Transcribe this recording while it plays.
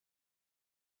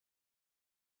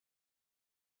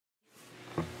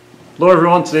Hello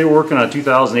everyone, today we're working on a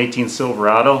 2018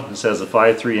 Silverado. This has a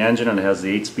 5.3 engine and it has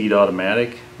the 8-speed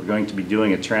automatic. We're going to be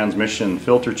doing a transmission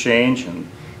filter change and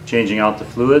changing out the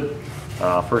fluid.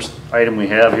 First item we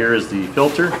have here is the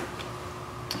filter.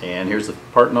 And here's the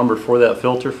part number for that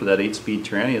filter for that 8-speed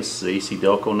tranny. This is the AC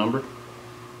Delco number.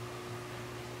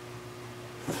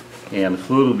 And the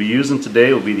fluid we'll be using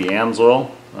today will be the Amsoil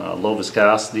low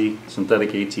viscosity synthetic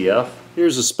ATF.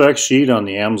 Here's a spec sheet on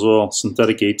the Amsoil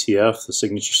synthetic ATF, the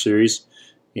signature series.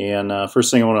 And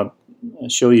first thing I want to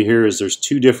show you here is there's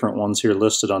two different ones here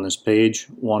listed on this page.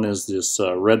 One is this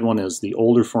red one is the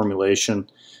older formulation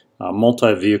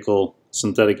multi-vehicle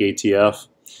synthetic ATF.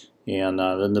 And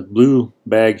then the blue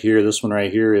bag here, this one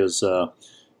right here, is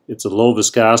it's a low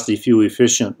viscosity fuel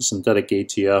efficient synthetic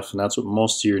ATF, and that's what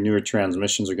most of your newer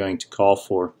transmissions are going to call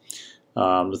for.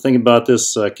 The thing about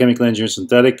this chemical engineered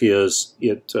synthetic is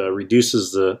it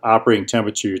reduces the operating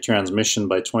temperature of your transmission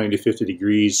by 20 to 50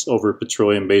 degrees over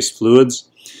petroleum-based fluids,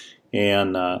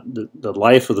 and the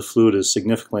life of the fluid is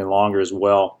significantly longer as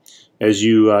well. As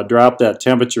you drop that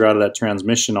temperature out of that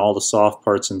transmission, all the soft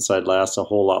parts inside last a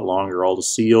whole lot longer. All the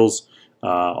seals,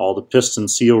 all the piston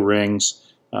seal rings.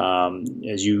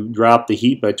 As you drop the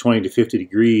heat by 20 to 50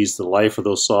 degrees, the life of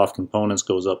those soft components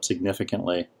goes up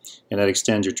significantly, and that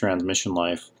extends your transmission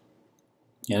life.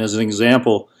 And as an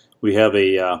example, we have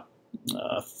a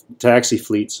taxi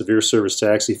fleet, severe service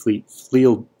taxi fleet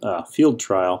field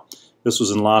trial. This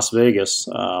was in Las Vegas.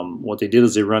 What they did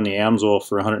is they run the Amsoil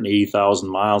for 180,000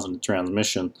 miles in the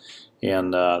transmission,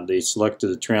 and they selected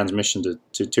the transmission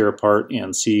to tear apart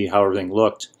and see how everything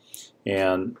looked.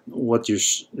 And what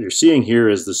you're seeing here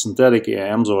is the synthetic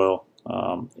Amsoil,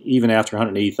 even after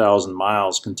 180,000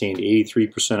 miles, contained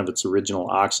 83% of its original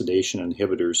oxidation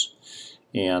inhibitors.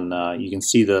 And you can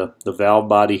see the valve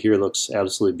body here looks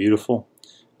absolutely beautiful.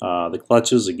 The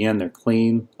clutches, again, they're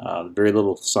clean, very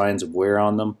little signs of wear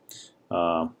on them,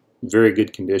 very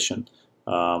good condition.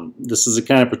 This is the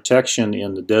kind of protection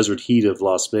in the desert heat of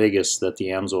Las Vegas that the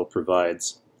Amsoil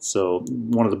provides. So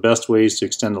one of the best ways to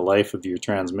extend the life of your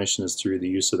transmission is through the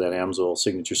use of that Amsoil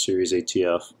Signature Series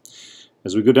ATF.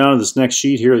 As we go down to this next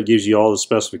sheet here, it gives you all the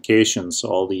specifications,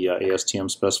 all the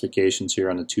ASTM specifications here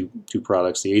on the two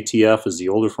products. The ATF is the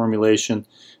older formulation,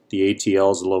 the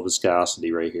ATL is the low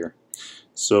viscosity right here.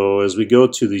 So as we go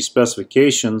to the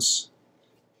specifications,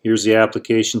 here's the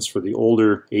applications for the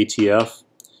older ATF,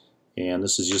 and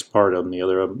this is just part of them.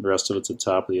 The rest of it's at the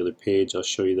top of the other page. I'll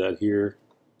show you that here.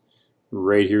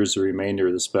 Right here is the remainder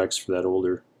of the specs for that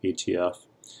older ATF.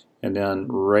 And then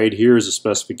right here is the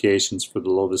specifications for the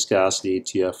low viscosity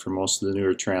ATF for most of the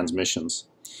newer transmissions.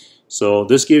 So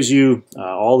this gives you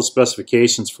all the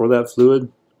specifications for that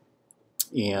fluid,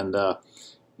 and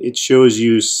it shows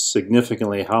you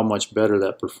significantly how much better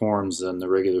that performs than the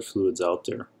regular fluids out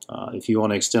there. If you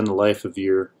want to extend the life of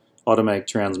your automatic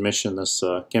transmission, this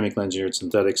chemical engineered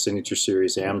synthetic Signature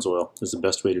Series Amsoil is the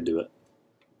best way to do it.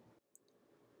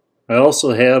 I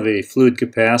also have a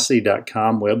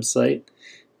fluidcapacity.com website,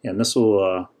 and this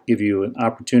will give you an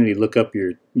opportunity to look up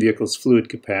your vehicle's fluid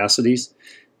capacities.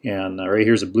 And right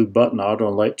here's a blue button, Auto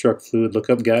and Light Truck Fluid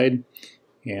Lookup Guide.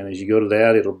 And as you go to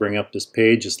that, it'll bring up this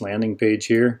page, this landing page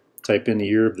here. Type in the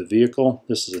year of the vehicle.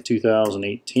 This is a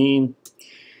 2018.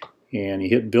 And you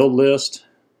hit Build List.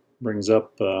 Brings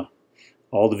up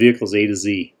all the vehicles A to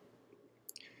Z.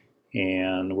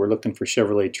 And we're looking for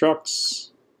Chevrolet trucks.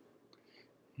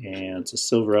 And it's a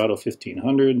Silverado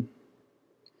 1500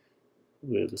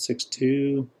 with a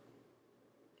 6.2.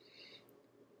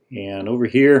 And over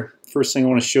here, first thing I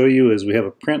want to show you is we have a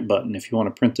print button if you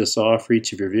want to print this off for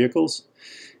each of your vehicles.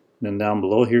 And then down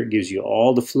below here it gives you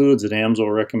all the fluids that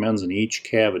Amsoil recommends in each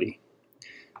cavity,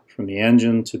 from the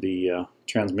engine to the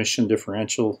transmission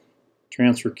differential,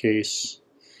 transfer case,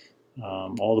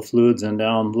 all the fluids. And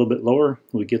down a little bit lower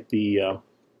we get the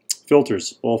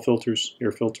filters, oil filters,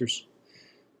 air filters.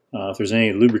 If there's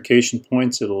any lubrication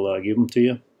points, it'll give them to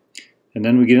you. And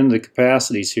then we get into the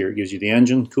capacities here. It gives you the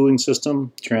engine, cooling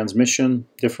system, transmission,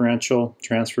 differential,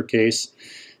 transfer case.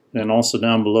 And then also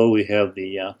down below we have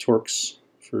the torques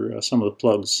for some of the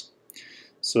plugs.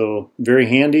 So very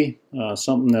handy,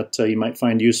 something that you might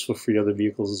find useful for your other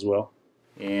vehicles as well.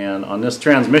 And on this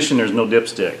transmission there's no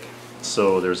dipstick.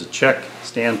 So there's a check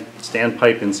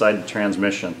standpipe inside the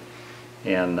transmission.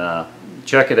 And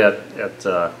check it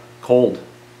at cold.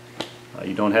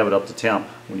 You don't have it up to temp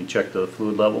when you check the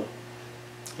fluid level.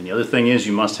 And the other thing is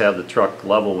you must have the truck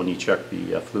level when you check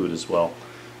the fluid as well.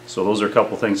 So those are a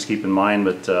couple things to keep in mind,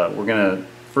 but we're going to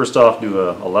first off do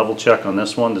a level check on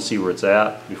this one to see where it's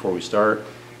at before we start.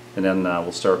 And then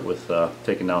we'll start with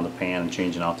taking down the pan and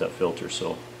changing out that filter.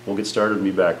 So we'll get started and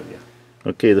be back with you.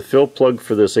 Okay, the fill plug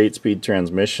for this 8-speed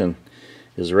transmission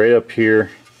is right up here,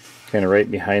 kind of right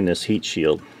behind this heat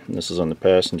shield. And this is on the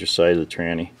passenger side of the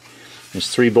tranny. There's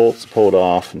 3 bolts pulled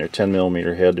off, and they're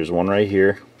 10mm head. There's one right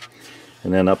here,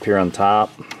 and then up here on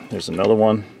top there's another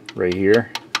one right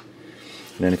here.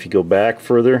 And then if you go back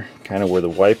further, kind of where the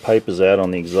white pipe is at on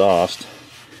the exhaust,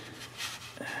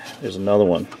 there's another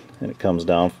one, and it comes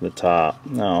down from the top.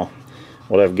 Now,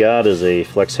 what I've got is a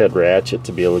flex head ratchet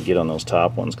to be able to get on those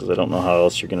top ones, because I don't know how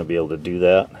else you're going to be able to do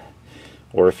that.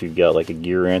 Or if you've got like a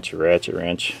gear wrench or ratchet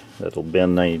wrench that'll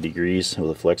bend 90 degrees with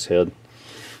a flex head.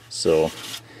 So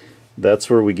that's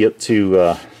where we get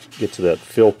to that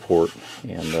fill port,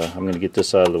 and I'm going to get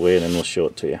this out of the way and then we'll show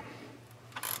it to you.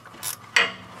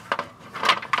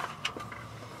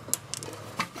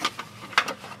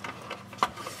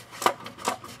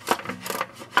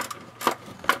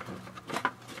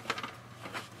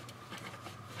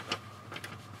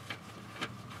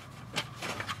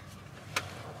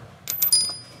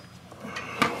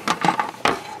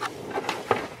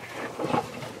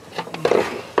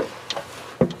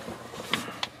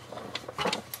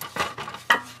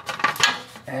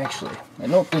 Actually, I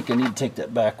don't think I need to take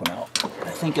that back one out. I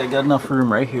think I got enough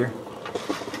room right here.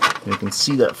 You can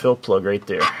see that fill plug right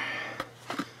there.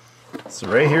 So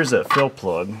right here's that fill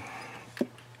plug.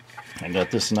 I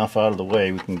got this enough out of the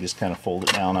way, we can just kind of fold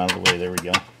it down out of the way. There we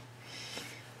go.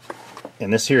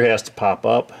 And this here has to pop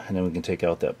up, and then we can take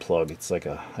out that plug. It's like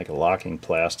a locking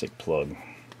plastic plug.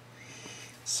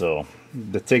 So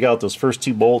to take out those first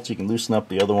 2 bolts, you can loosen up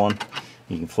the other one.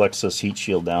 You can flex this heat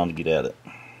shield down to get at it.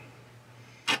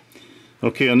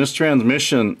 Okay, on this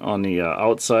transmission, on the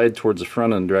outside towards the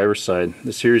front on the driver's side,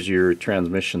 this here's your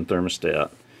transmission thermostat.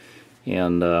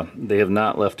 And they have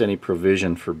not left any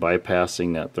provision for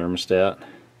bypassing that thermostat.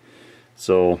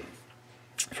 So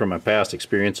from my past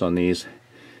experience on these,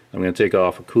 I'm going to take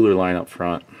off a cooler line up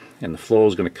front, and the flow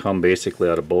is going to come basically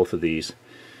out of both of these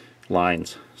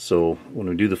lines. So when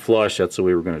we do the flush, that's the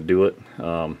way we're going to do it.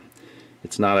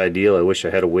 It's not ideal. I wish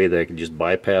I had a way that I could just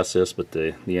bypass this, but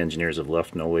the engineers have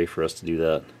left no way for us to do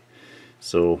that.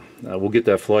 So we'll get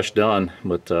that flush done,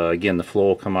 but again, the flow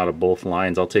will come out of both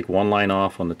lines. I'll take one line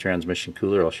off on the transmission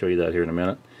cooler. I'll show you that here in a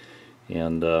minute.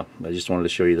 And I just wanted to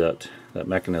show you that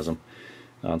mechanism.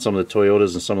 On some of the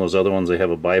Toyotas and some of those other ones, they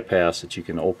have a bypass that you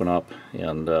can open up,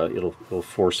 and it'll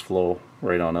force flow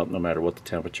right on up no matter what the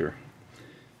temperature.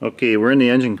 Okay, we're in the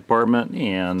engine compartment,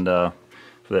 and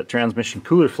for that transmission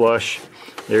cooler flush,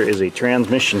 there is a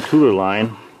transmission cooler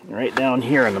line right down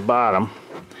here on the bottom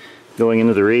going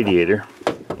into the radiator.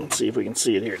 Let's see if we can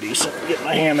see it here decent. Get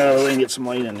my hand out of the way and get some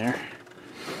light in there.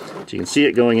 So you can see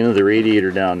it going into the radiator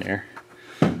down there.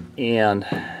 And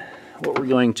what we're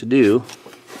going to do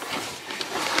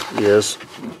is,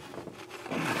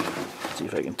 let's see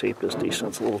if I can tape this decent.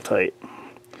 It's a little tight.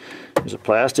 There's a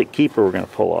plastic keeper we're going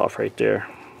to pull off right there.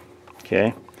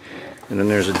 Okay. And then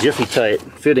there's a Jiffy Tight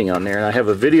fitting on there, and I have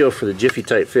a video for the Jiffy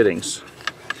Tight fittings.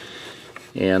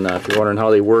 And if you're wondering how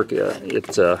they work,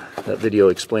 that video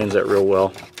explains that real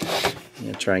well. I'm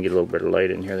going to try and get a little bit of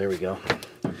light in here. There we go.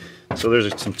 So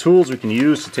there's some tools we can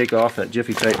use to take off that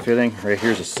Jiffy Tight fitting. Right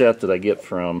here's a set that I get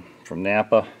from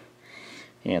Napa,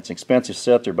 and it's an expensive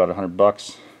set. They're about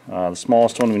 $100. The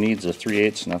smallest one we need is a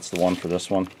 3/8, and that's the one for this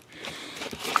one.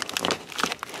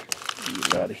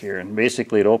 Get out of here, and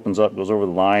basically it opens up, goes over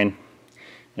the line.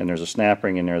 And there's a snap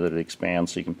ring in there that it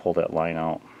expands so you can pull that line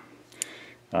out.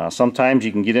 Sometimes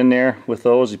you can get in there with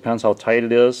those, depends how tight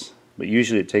it is, but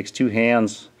usually it takes 2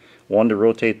 hands, one to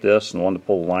rotate this and one to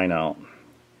pull the line out.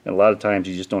 And a lot of times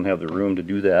you just don't have the room to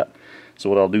do that. So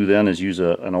what I'll do then is use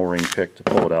an O-ring pick to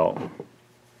pull it out.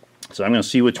 So I'm going to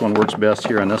see which one works best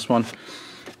here on this one,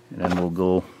 and then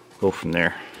we'll go from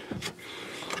there.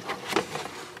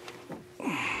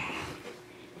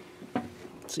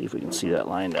 See if we can see that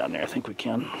line down there. I think we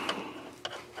can.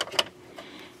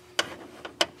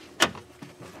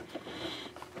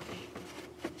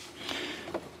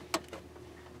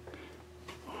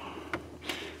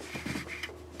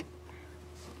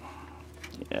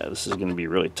 Yeah, this is going to be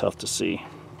really tough to see.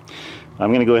 I'm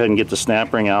going to go ahead and get the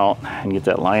snap ring out and get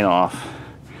that line off.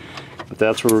 But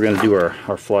that's where we're going to do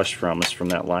our flush from. It's from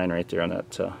that line right there on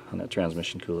that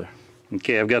transmission cooler.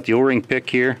 Okay, I've got the O-ring pick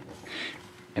here.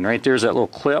 And right there's that little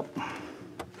clip.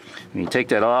 When you take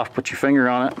that off, put your finger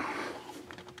on it.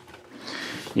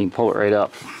 You can pull it right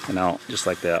up and out, just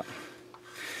like that.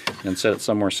 And set it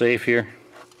somewhere safe here.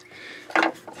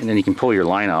 And then you can pull your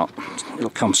line out. It'll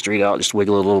come straight out, just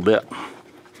wiggle it a little bit.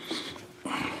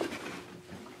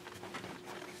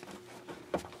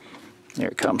 There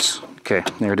it comes. Okay,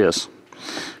 there it is.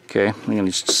 Okay, I'm going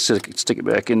to just stick it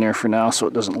back in there for now so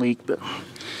it doesn't leak. But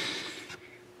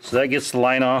So that gets the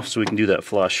line off so we can do that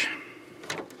flush.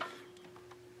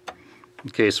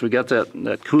 Okay, so we got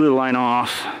that cooler line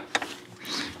off.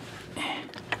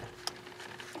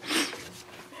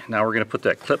 Now we're going to put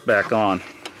that clip back on.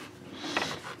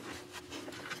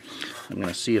 I'm going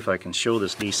to see if I can show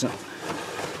this decent.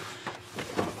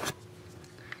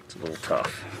 It's a little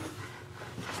tough.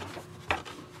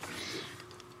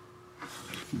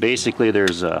 Basically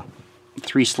there's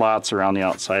 3 slots around the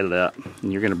outside of that,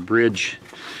 and you're going to bridge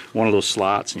one of those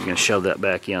slots and you're going to shove that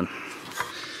back in.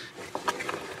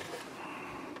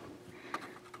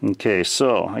 Okay,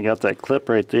 so I got that clip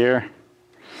right there.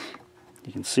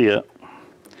 You can see it.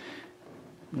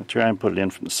 I'm going to try and put it in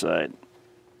from the side.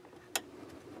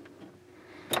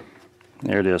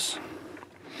 There it is.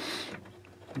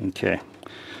 Okay,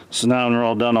 so now when we're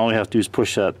all done, all we have to do is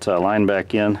push that line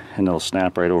back in and it'll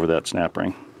snap right over that snap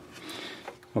ring.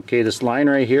 Okay, this line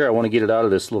right here, I want to get it out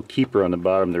of this little keeper on the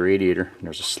bottom of the radiator. And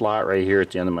there's a slot right here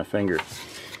at the end of my finger.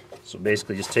 So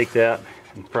basically just take that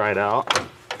and pry it out,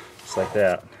 just like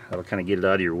that. That'll kind of get it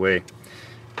out of your way.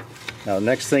 Now the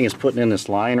next thing is putting in this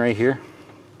line right here.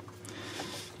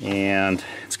 And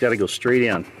it's got to go straight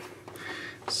in.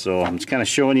 So I'm just kind of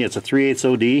showing you it's a 3/8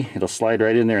 OD. It'll slide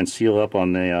right in there and seal up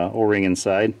on the O-ring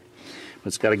inside. But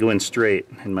it's got to go in straight,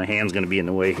 and my hand's going to be in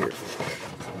the way here.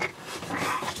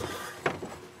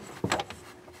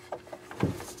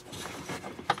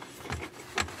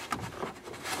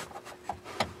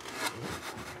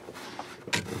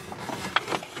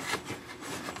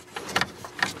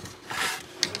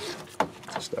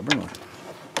 Stubborn one.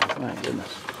 My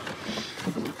goodness.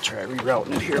 Try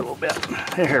rerouting it here a little bit.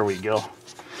 There we go.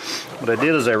 What I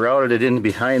did is I routed it in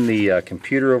behind the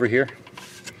computer over here.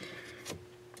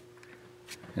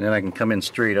 And then I can come in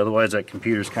straight, otherwise that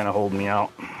computer's kind of holding me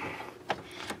out.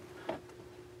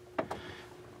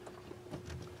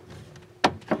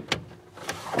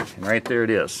 And right there it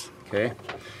is, okay?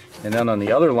 And then on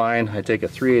the other line, I take a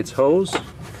 3/8 hose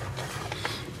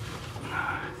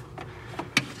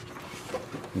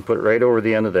and put it right over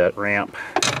the end of that ramp.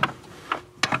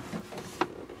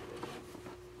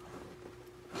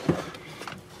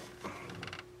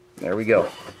 There we go.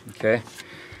 Okay,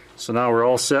 so now we're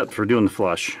all set for doing the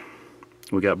flush.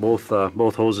 We got both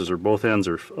hoses, or both ends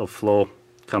of flow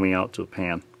coming out to a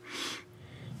pan.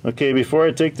 Okay, before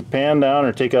I take the pan down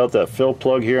or take out that fill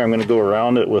plug here, I'm going to go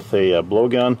around it with a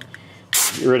blowgun,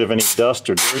 get rid of any dust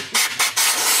or dirt.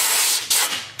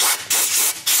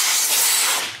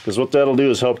 Because what that'll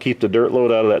do is help keep the dirt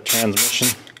load out of that transmission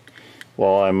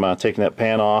while I'm taking that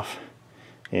pan off,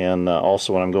 and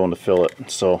also when I'm going to fill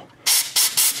it. So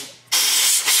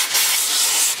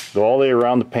go all the way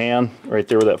around the pan, right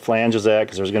there where that flange is at,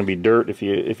 because there's going to be dirt. If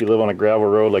you live on a gravel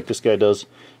road like this guy does,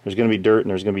 there's going to be dirt and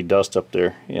there's going to be dust up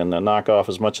there. And knock off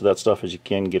as much of that stuff as you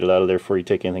can, get it out of there before you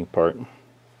take anything apart.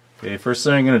 Okay, first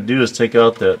thing I'm going to do is take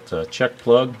out that check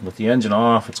plug. With the engine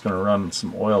off, it's going to run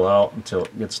some oil out until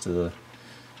it gets to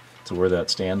where that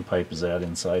standpipe is at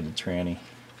inside the tranny.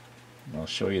 And I'll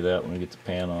show you that when we get the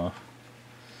pan off.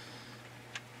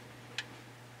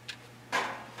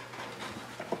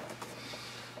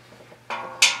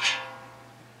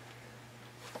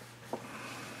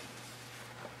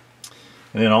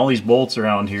 And then all these bolts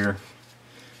around here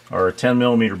are a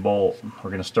 10mm bolt. We're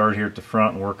going to start here at the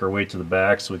front and work our way to the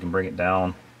back so we can bring it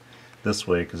down this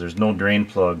way, because there's no drain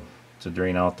plug to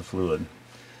drain out the fluid.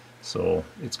 So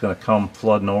it's going to come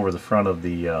flooding over the front of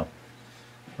the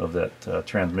that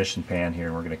transmission pan here,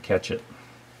 and we're going to catch it.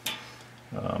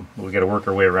 We've got to work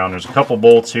our way around. There's a couple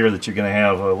bolts here that you're going to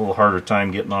have a little harder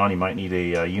time getting on. You might need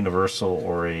a universal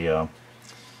or a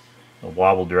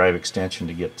wobble drive extension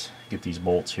to get these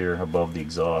bolts here above the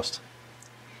exhaust.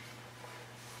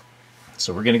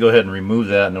 So we're going to go ahead and remove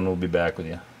that, and then we'll be back with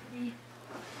you.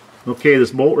 Okay, this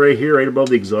bolt right here, right above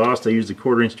the exhaust, I used a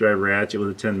 1/4" drive ratchet with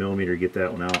a 10mm to get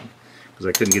that one out, because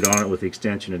I couldn't get on it with the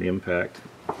extension of the impact.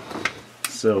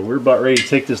 So we're about ready to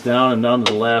take this down and down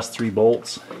to the last 3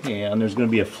 bolts, and there's going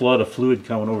to be a flood of fluid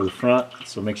coming over the front,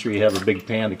 so make sure you have a big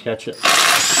pan to catch it.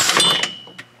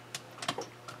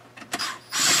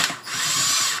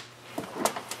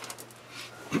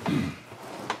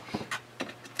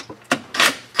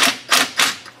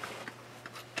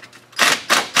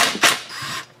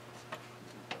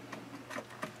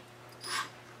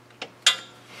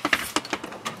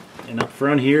 And up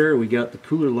front here, we got the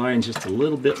cooler lines just a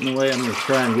little bit in the way. I'm going to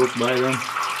try and work by them.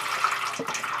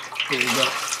 There we go.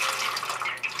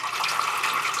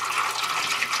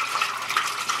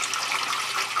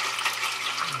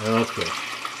 Okay.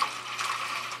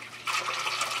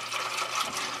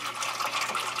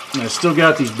 And I still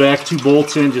got these back 2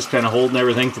 bolts in, just kind of holding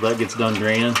everything till that gets done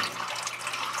draining.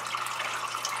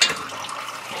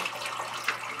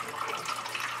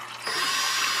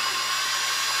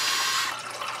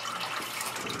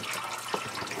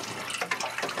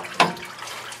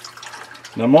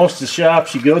 Now most of the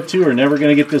shops you go to are never going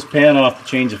to get this pan off to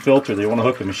change the filter. They want to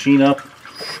hook the machine up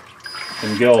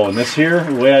and go. And this here,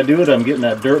 the way I do it, I'm getting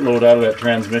that dirt load out of that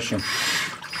transmission.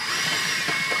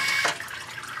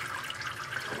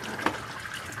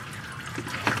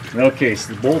 Okay,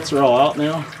 so the bolts are all out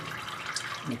now.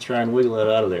 Let me try and wiggle that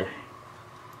out of there.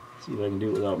 See if I can do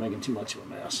it without making too much of a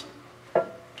mess.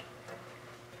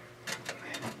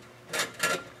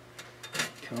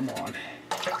 Come on.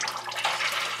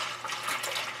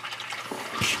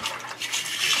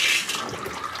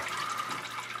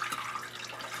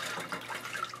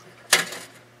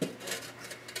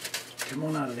 Come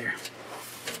on out of there.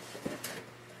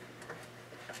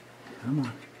 Come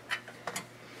on.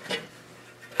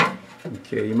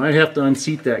 Okay, you might have to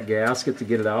unseat that gasket to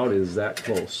get it out. It is that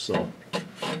close, so.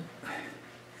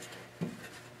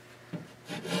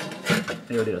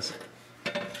 There it is.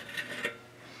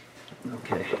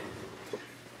 Okay.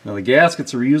 Now the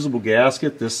gasket's a reusable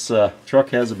gasket. This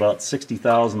truck has about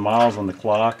 60,000 miles on the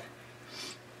clock.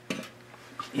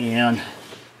 And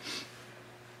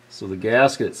so the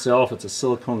gasket itself, it's a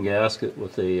silicone gasket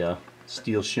with a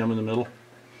steel shim in the middle.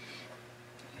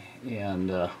 And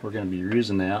we're going to be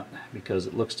reusing that because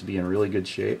it looks to be in really good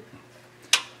shape.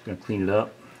 I'm going to clean it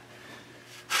up.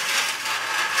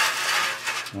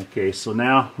 Okay, so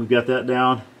now we've got that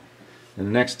down, and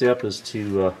the next step is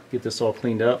to get this all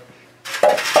cleaned up.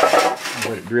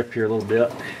 Let it drip here a little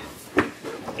bit.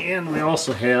 And we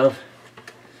also have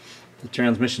the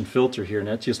transmission filter here, and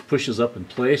that just pushes up in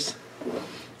place.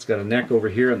 It's got a neck over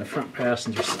here on the front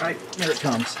passenger side. There it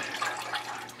comes.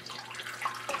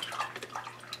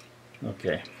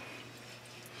 Okay.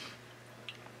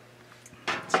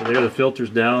 So there, the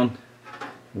filter's down.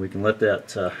 We can let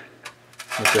that sit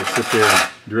there and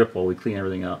drip while we clean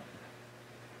everything up.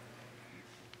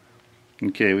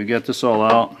 Okay, we got this all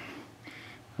out.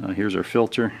 Here's our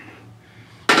filter.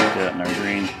 Put that in our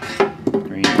drain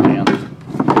pan.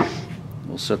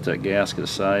 We'll set that gasket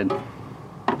aside.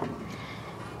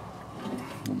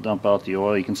 We'll dump out the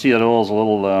oil. You can see that oil is a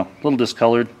little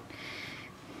discolored.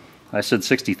 I said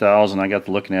 60,000. I got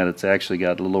to looking at it. It's actually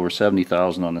got a little over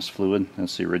 70,000 on this fluid.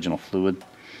 That's the original fluid.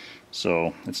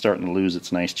 So it's starting to lose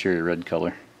its nice cherry red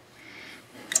color.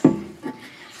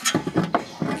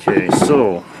 Okay,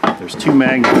 so there's two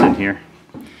magnets in here,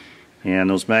 and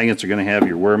those magnets are going to have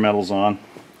your wear metals on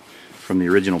from the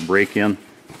original break-in,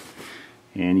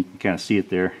 and you can kind of see it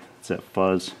there. It's that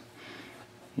fuzz.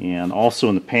 And also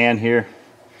in the pan here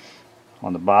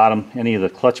on the bottom, any of the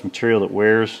clutch material that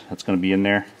wears, that's going to be in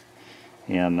there.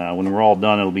 And when we're all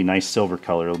done, it'll be nice silver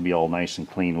color. It'll be all nice and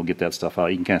clean. We'll get that stuff out.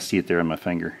 You can kind of see it there on my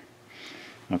finger.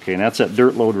 Okay, and that's that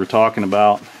dirt load we're talking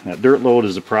about. That dirt load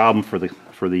is a problem for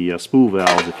the spool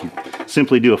valves. If you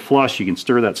simply do a flush, you can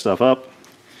stir that stuff up.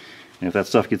 And if that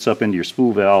stuff gets up into your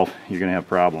spool valve, you're going to have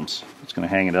problems. It's going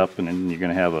to hang it up, and then you're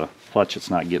going to have a clutch that's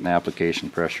not getting application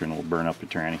pressure, and it will burn up your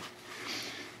tranny.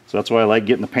 So that's why I like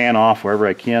getting the pan off wherever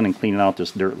I can and cleaning out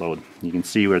this dirt load. You can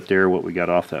see right there what we got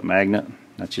off that magnet.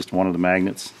 That's just one of the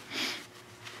magnets.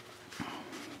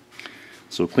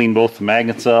 So clean both the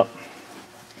magnets up.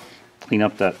 Clean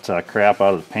up that crap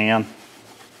out of the pan.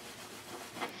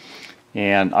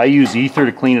 And I use ether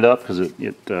to clean it up because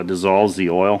it dissolves the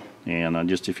oil. And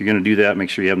just if you're going to do that, make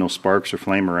sure you have no sparks or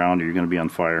flame around, or you're going to be on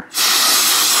fire.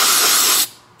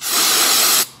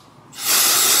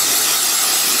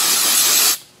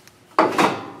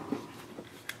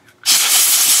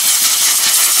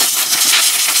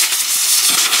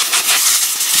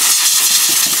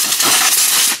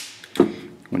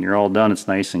 When you're all done, it's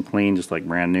nice and clean, just like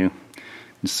brand new.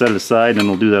 Just set it aside, and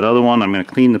we'll do that other one. I'm going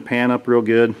to clean the pan up real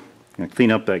good. I'm going to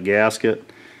clean up that gasket.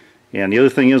 And the other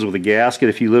thing is, with the gasket,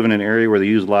 if you live in an area where they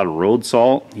use a lot of road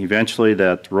salt, eventually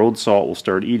that road salt will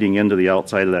start eating into the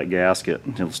outside of that gasket.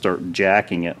 It'll start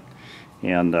jacking it.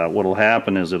 And what will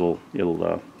happen is it'll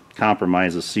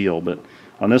compromise the seal. But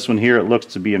on this one here, it looks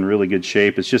to be in really good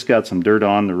shape. It's just got some dirt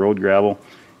on the road gravel.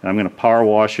 And I'm going to power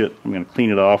wash it. I'm going to clean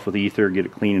it off with ether, get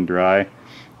it clean and dry.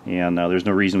 And there's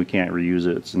no reason we can't reuse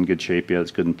it. It's in good shape yet.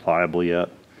 It's good and pliable yet.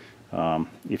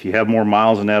 If you have more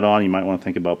miles than that on, you might want to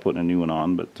think about putting a new one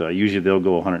on. But usually they'll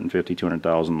go 150,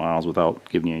 200,000 miles without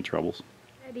giving you any troubles.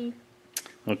 Ready.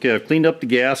 Okay, I've cleaned up the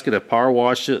gasket. I've power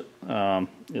washed it.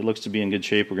 It looks to be in good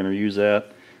shape. We're going to reuse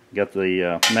that. Got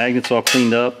the magnets all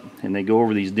cleaned up, and they go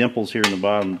over these dimples here in the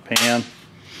bottom of the pan.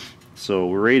 So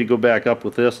we're ready to go back up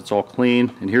with this. It's all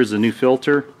clean. And here's the new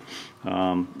filter.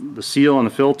 The seal on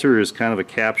the filter is kind of a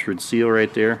captured seal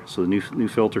right there. So the new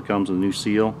filter comes with a new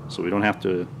seal. So we don't have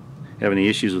to have any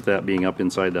issues with that being up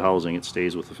inside the housing. It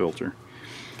stays with the filter.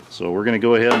 So we're going to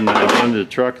go ahead and go into the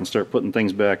truck and start putting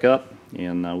things back up,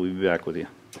 and we'll be back with you.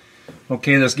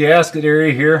 Okay, this gasket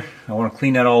area here, I want to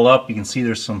clean that all up. You can see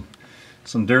there's some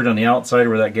dirt on the outside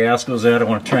where that gas goes at. I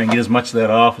want to try and get as much of that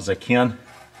off as I can.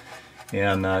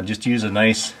 And just use a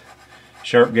nice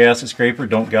sharp gasket scraper.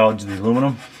 Don't gouge the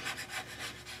aluminum.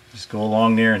 Just go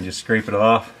along there and just scrape it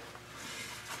off.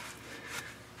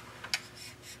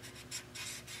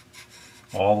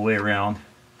 All the way around.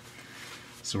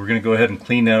 So we're going to go ahead and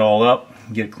clean that all up,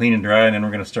 get it clean and dry, and then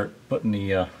we're going to start putting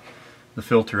the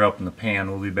filter up in the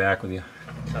pan. We'll be back with you.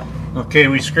 Okay,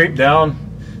 we scraped down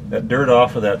that dirt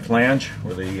off of that flange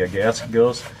where the gasket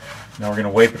goes. Now we're going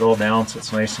to wipe it all down so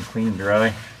it's nice and clean and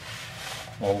dry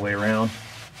all the way around.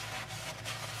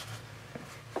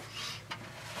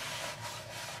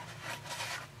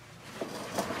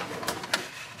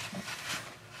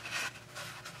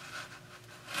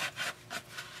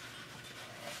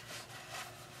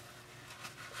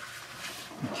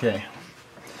 Okay.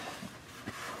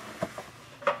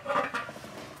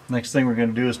 Next thing we're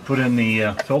going to do is put in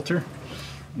the filter.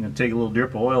 I'm going to take a little drip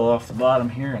of oil off the bottom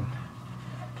here and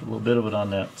put a little bit of it on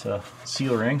that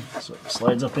seal ring so it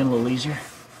slides up in a little easier.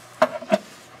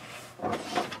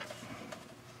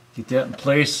 Get that in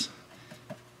place.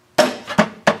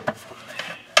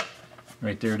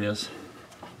 Right there it is.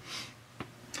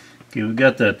 Okay, we've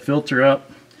got that filter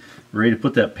up, ready to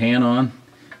put that pan on,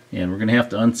 and we're going to have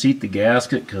to unseat the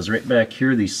gasket because right back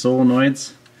here these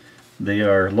solenoids, they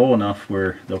are low enough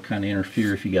where they'll kind of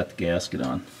interfere if you got the gasket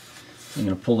on. I'm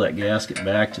going to pull that gasket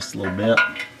back just a little bit.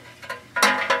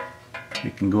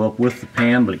 It can go up with the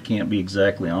pan, but it can't be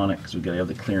exactly on it because we've got to have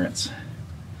the clearance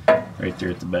right there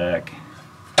at the back.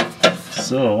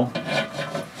 So,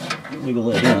 wiggle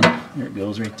that in. There it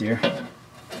goes right there.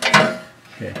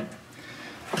 Okay.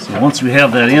 So once we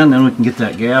have that in, then we can get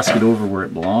that gasket over where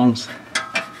it belongs.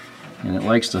 And it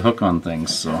likes to hook on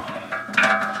things, so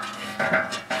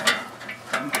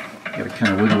got to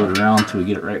kind of wiggle it around until we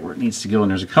get it right where it needs to go.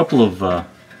 And there's a couple of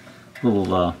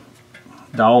little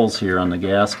dowels here on the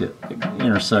gasket that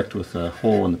intersect with a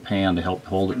hole in the pan to help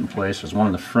hold it in place. There's one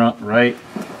in the front right,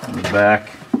 and the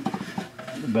back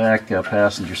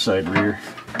passenger side rear.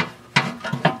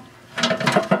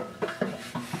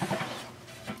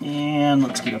 And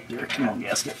let's get up there. Come on,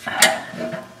 gasket.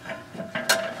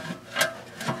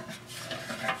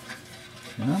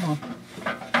 Come on.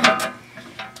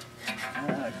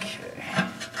 Okay.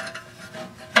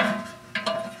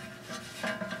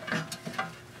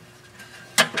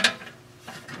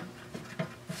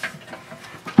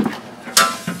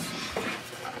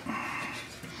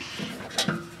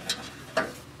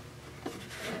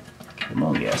 Come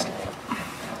on, gasket.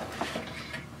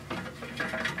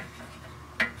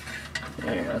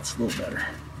 There, that's a little better.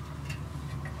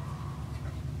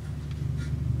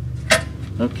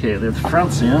 Okay, there the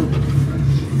front's in,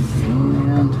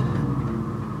 and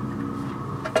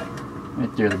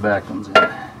right there the back one's in.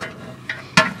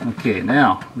 Okay,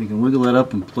 now we can wiggle that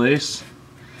up in place,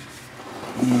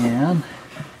 and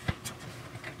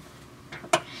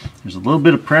there's a little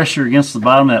bit of pressure against the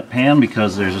bottom of that pan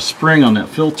because there's a spring on that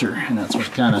filter, and that's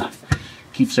what kind of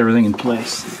keeps everything in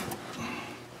place.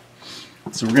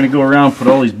 So we're going to go around and put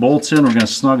all these bolts in. We're going to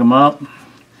snug them up.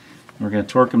 We're going to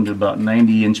torque them to about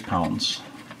 90 inch-pounds.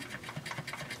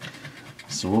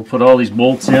 So we'll put all these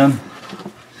bolts in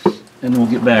and we'll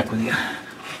get back with you.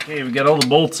 Okay, we got all the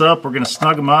bolts up. We're going to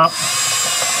snug them up.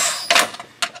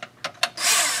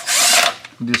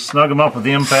 We'll just snug them up with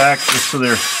the impact just so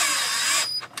they're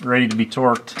ready to be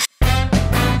torqued.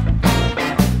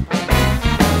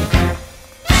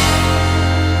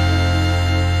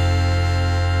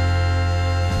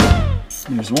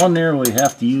 There's one there where we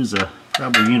have to use a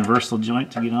probably universal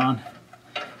joint to get on.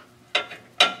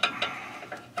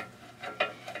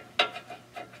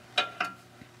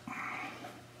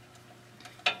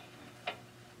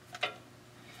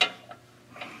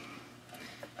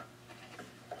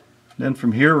 Then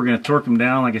from here we're going to torque them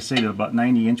down, like I say, to about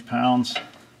 90 inch-pounds,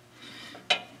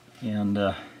 and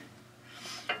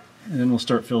then we'll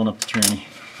start filling up the tranny.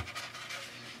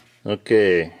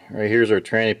 Okay, right here's our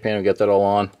tranny pan. We got that all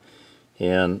on,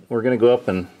 and we're going to go up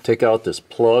and take out this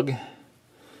plug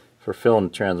for filling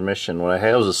the transmission. What I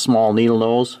have is a small needle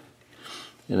nose,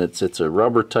 and it's a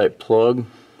rubber type plug.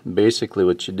 Basically,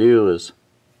 what you do is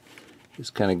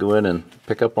just kind of go in and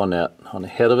pick up on the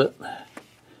head of it,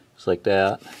 just like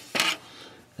that.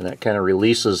 And that kind of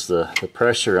releases the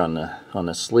pressure on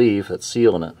the sleeve that's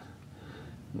sealing it.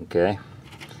 Okay,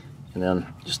 and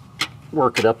then just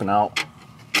work it up and out,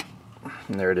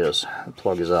 and there it is. The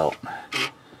plug is out.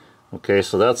 Okay,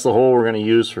 so that's the hole we're going to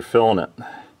use for filling it.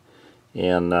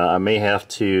 And I may have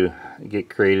to get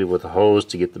creative with a hose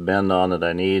to get the bend on that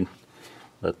I need,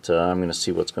 but I'm going to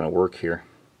see what's going to work here.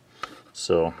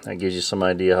 So that gives you some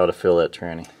idea how to fill that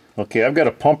tranny. Okay, I've got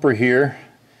a pumper here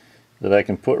that I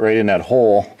can put right in that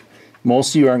hole.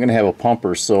 Most of you aren't going to have a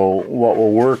pumper, so what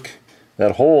will work,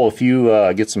 that hole, if you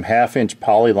get some 1/2-inch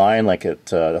poly line like at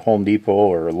Home Depot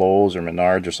or Lowe's or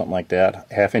Menards or something like that,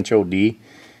 1/2-inch OD,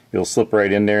 it'll slip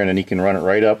right in there, and then you can run it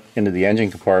right up into the engine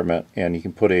compartment, and you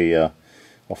can put a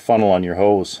funnel on your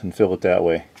hose and fill it that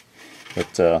way.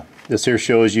 But this here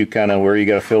shows you kind of where you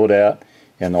got to fill it at,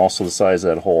 and also the size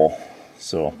of that hole.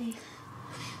 So,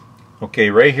 okay,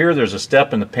 right here there's a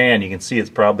step in the pan. You can see it's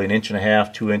probably 1.5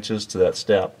 inches, 2 inches to that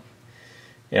step.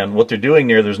 And what they're doing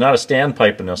there's not a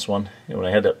standpipe in this one. And when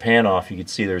I had that pan off, you could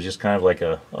see there's just kind of like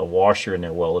a washer in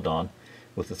there welded on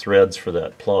with the threads for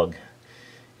that plug.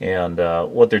 And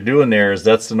what they're doing there is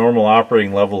that's the normal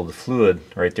operating level of the fluid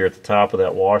right there at the top of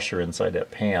that washer inside that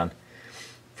pan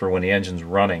for when the engine's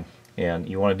running. And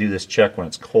you want to do this check when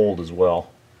it's cold as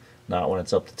well, not when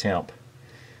it's up to temp.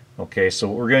 Okay, so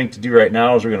what we're going to do right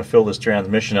now is we're going to fill this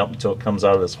transmission up until it comes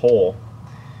out of this hole.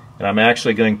 And I'm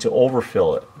actually going to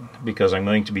overfill it because I'm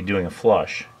going to be doing a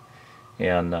flush.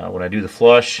 And when I do the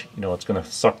flush, you know, it's going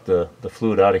to suck the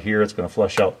fluid out of here. It's going to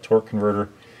flush out the torque converter.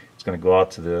 It's going to go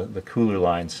out to the cooler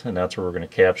lines, and that's where we're going to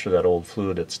capture that old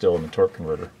fluid that's still in the torque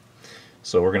converter.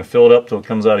 So we're going to fill it up till it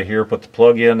comes out of here, put the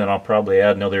plug in, and I'll probably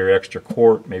add another extra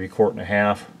quart, maybe 1.5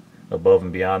 quarts above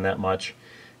and beyond that much.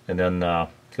 And then,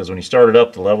 because when you start it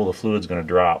up, the level of the fluid is going to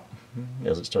drop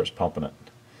as it starts pumping it.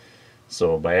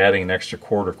 So by adding an extra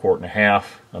quart or 1.5 quarts,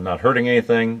 I'm not hurting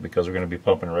anything because we're going to be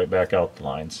pumping it right back out the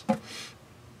lines.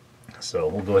 So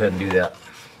we'll go ahead and do that.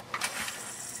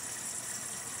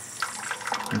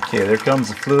 Okay, there comes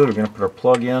the fluid. We're going to put our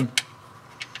plug in.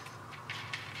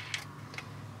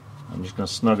 I'm just going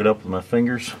to snug it up with my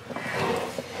fingers.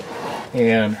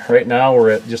 And right now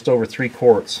we're at just over 3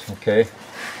 quarts. Okay,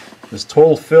 this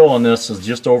total fill on this is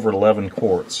just over 11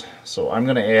 quarts. So I'm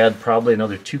going to add probably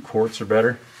another 2 quarts or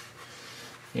better.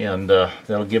 And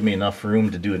that'll give me enough room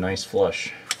to do a nice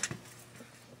flush.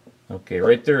 Okay,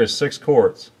 right there is 6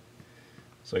 quarts.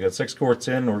 So I got 6 quarts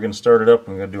in, and we're going to start it up,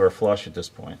 and we're going to do our flush at this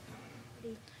point.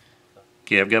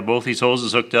 Okay, I've got both these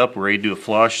hoses hooked up. We're ready to do a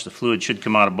flush. The fluid should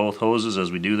come out of both hoses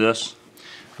as we do this.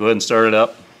 Go ahead and start it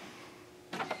up.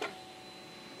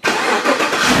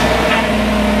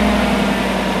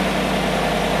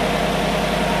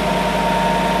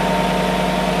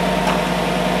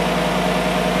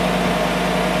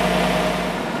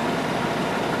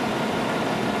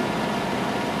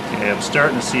 Okay, I'm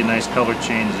starting to see a nice color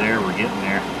change there. We're getting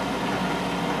there.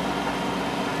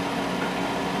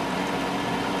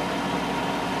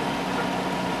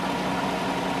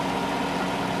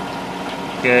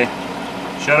 Okay,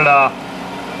 shut it off.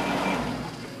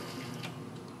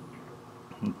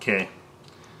 Okay,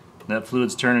 that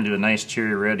fluid's turned into a nice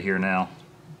cherry red here now.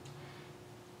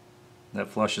 That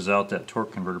flushes out that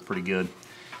torque converter pretty good.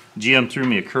 GM threw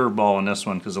me a curveball on this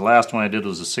one because the last one I did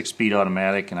was a 6-speed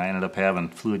automatic, and I ended up having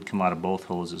fluid come out of both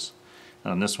hoses.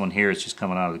 And on this one here, it's just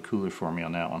coming out of the cooler for me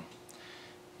on that one.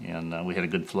 And we had a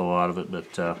good flow out of it,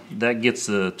 but that gets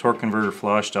the torque converter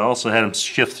flushed. I also had them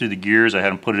shift through the gears. I had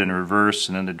them put it in reverse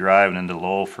and into drive and into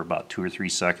low for about 2 or 3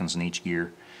 seconds in each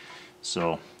gear.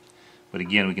 So, but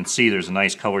again, we can see there's a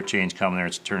nice color change coming there.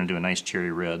 It's turned into a nice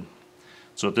cherry red.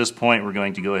 So at this point, we're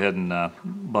going to go ahead and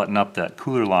button up that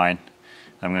cooler line.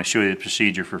 I'm going to show you the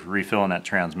procedure for refilling that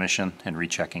transmission and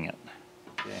rechecking it.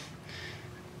 Okay.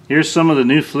 Here's some of the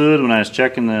new fluid when I was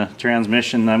checking the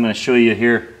transmission. I'm going to show you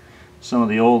here some of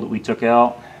the old that we took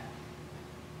out.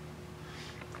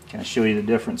 Kind of show you the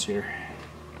difference here.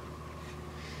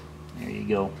 There you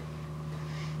go.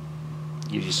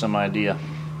 Gives you some idea.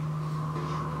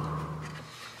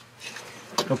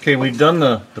 Okay, we've done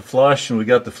the flush and we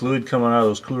got the fluid coming out of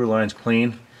those cooler lines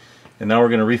clean. And now we're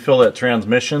going to refill that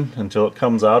transmission until it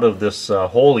comes out of this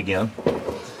hole again.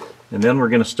 And then we're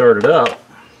going to start it up.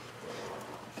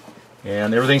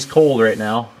 And everything's cold right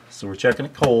now, so we're checking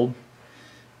it cold.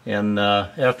 And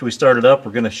after we start it up,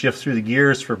 we're going to shift through the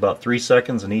gears for about 3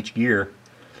 seconds in each gear.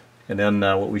 And then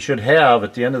what we should have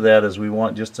at the end of that is we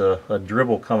want just a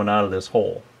dribble coming out of this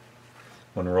hole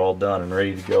when we're all done and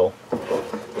ready to go.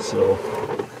 So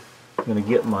I'm going to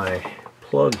get my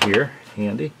plug here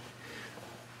handy.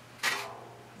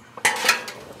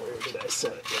 Where did I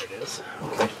set it? There it is.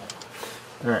 Okay.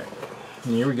 Alright,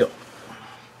 and here we go.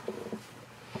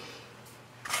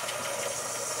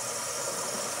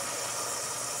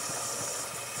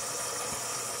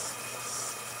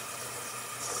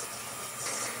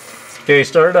 Okay,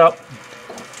 start it up.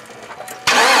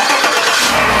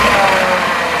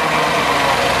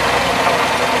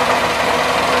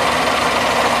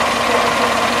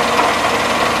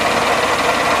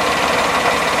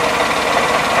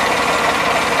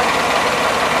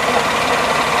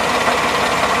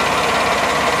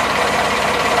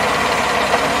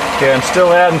 Okay, I'm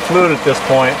still adding fluid at this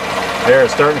point. There,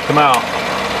 it's starting to come out.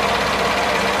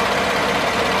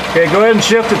 Okay, go ahead and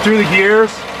shift it through the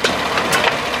gears.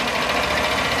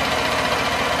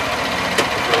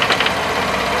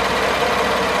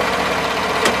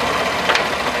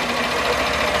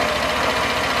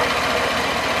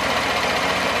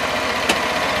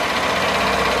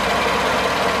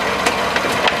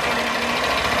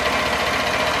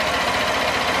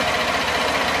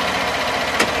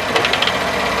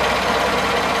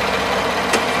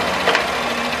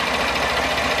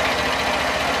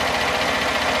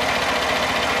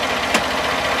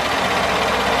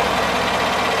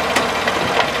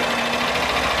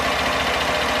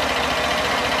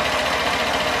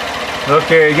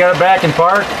 Okay, you got it back in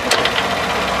park.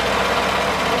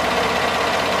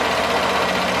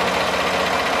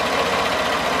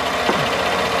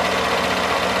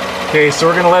 Okay, so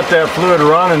we're going to let that fluid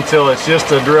run until it's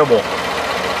just a dribble.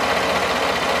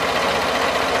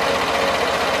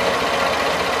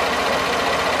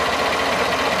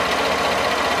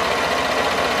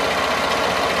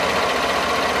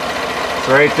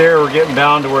 So right there we're getting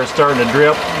down to where it's starting to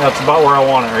drip. That's about where I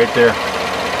want it, right there.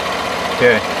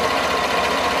 Okay.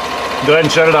 Go ahead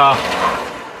and shut it off.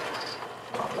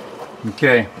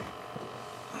 Okay.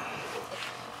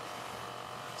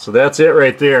 So that's it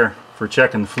right there for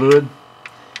checking the fluid.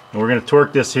 And we're going to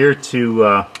torque this here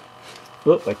to,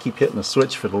 whoop, I keep hitting the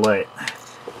switch for the light.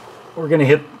 We're going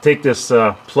to take this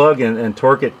plug and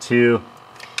torque it to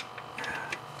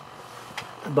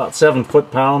about 7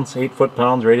 foot-pounds, 8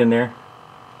 foot-pounds right in there.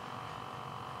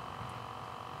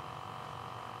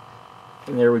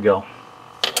 And there we go.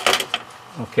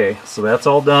 Okay, so that's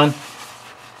all done.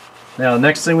 Now the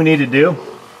next thing we need to do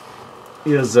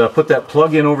is put that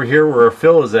plug in over here where our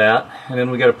fill is at, and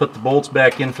then we got to put the bolts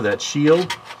back in for that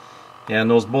shield. And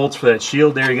those bolts for that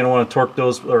shield there, you're going to want to torque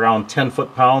those around 10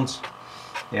 foot-pounds.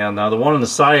 And the one on the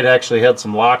side actually had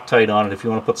some Loctite on it. If you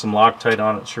want to put some Loctite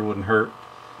on it, it sure wouldn't hurt.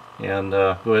 And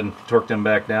go ahead and torque them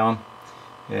back down.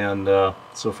 And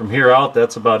so from here out,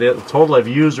 that's about it. The total I've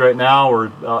used right now are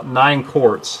 9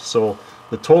 quarts. So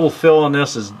the total fill on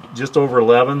this is just over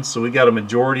 11, so we got a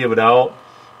majority of it out.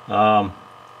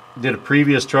 Did a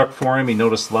previous truck for him. He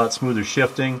noticed a lot smoother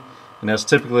shifting, and that's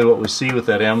typically what we see with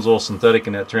that Amsoil synthetic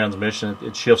in that transmission.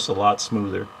 It shifts a lot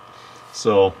smoother.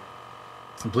 So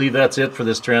I believe that's it for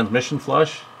this transmission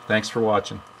flush. Thanks for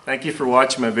watching. Thank you for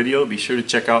watching my video. Be sure to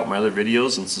check out my other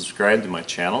videos and subscribe to my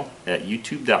channel at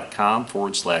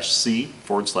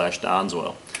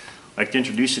youtube.com/c/Donsoil. I'd like to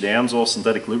introduce you to Amsoil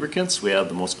synthetic lubricants. We have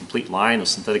the most complete line of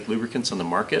synthetic lubricants on the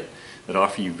market that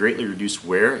offer you greatly reduced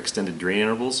wear, extended drain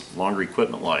intervals, longer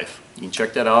equipment life. You can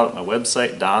check that out at my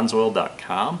website,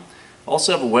 donsoil.com. I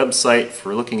also have a website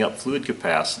for looking up fluid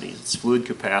capacities. It's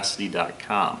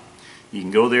fluidcapacity.com. You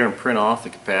can go there and print off the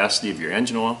capacity of your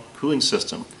engine oil, cooling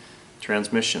system,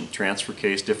 transmission, transfer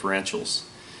case, differentials.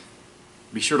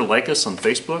 Be sure to like us on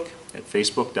Facebook at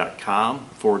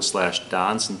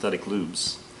facebook.com/Don Synthetic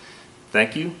Lubes.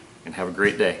 Thank you and have a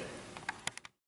great day.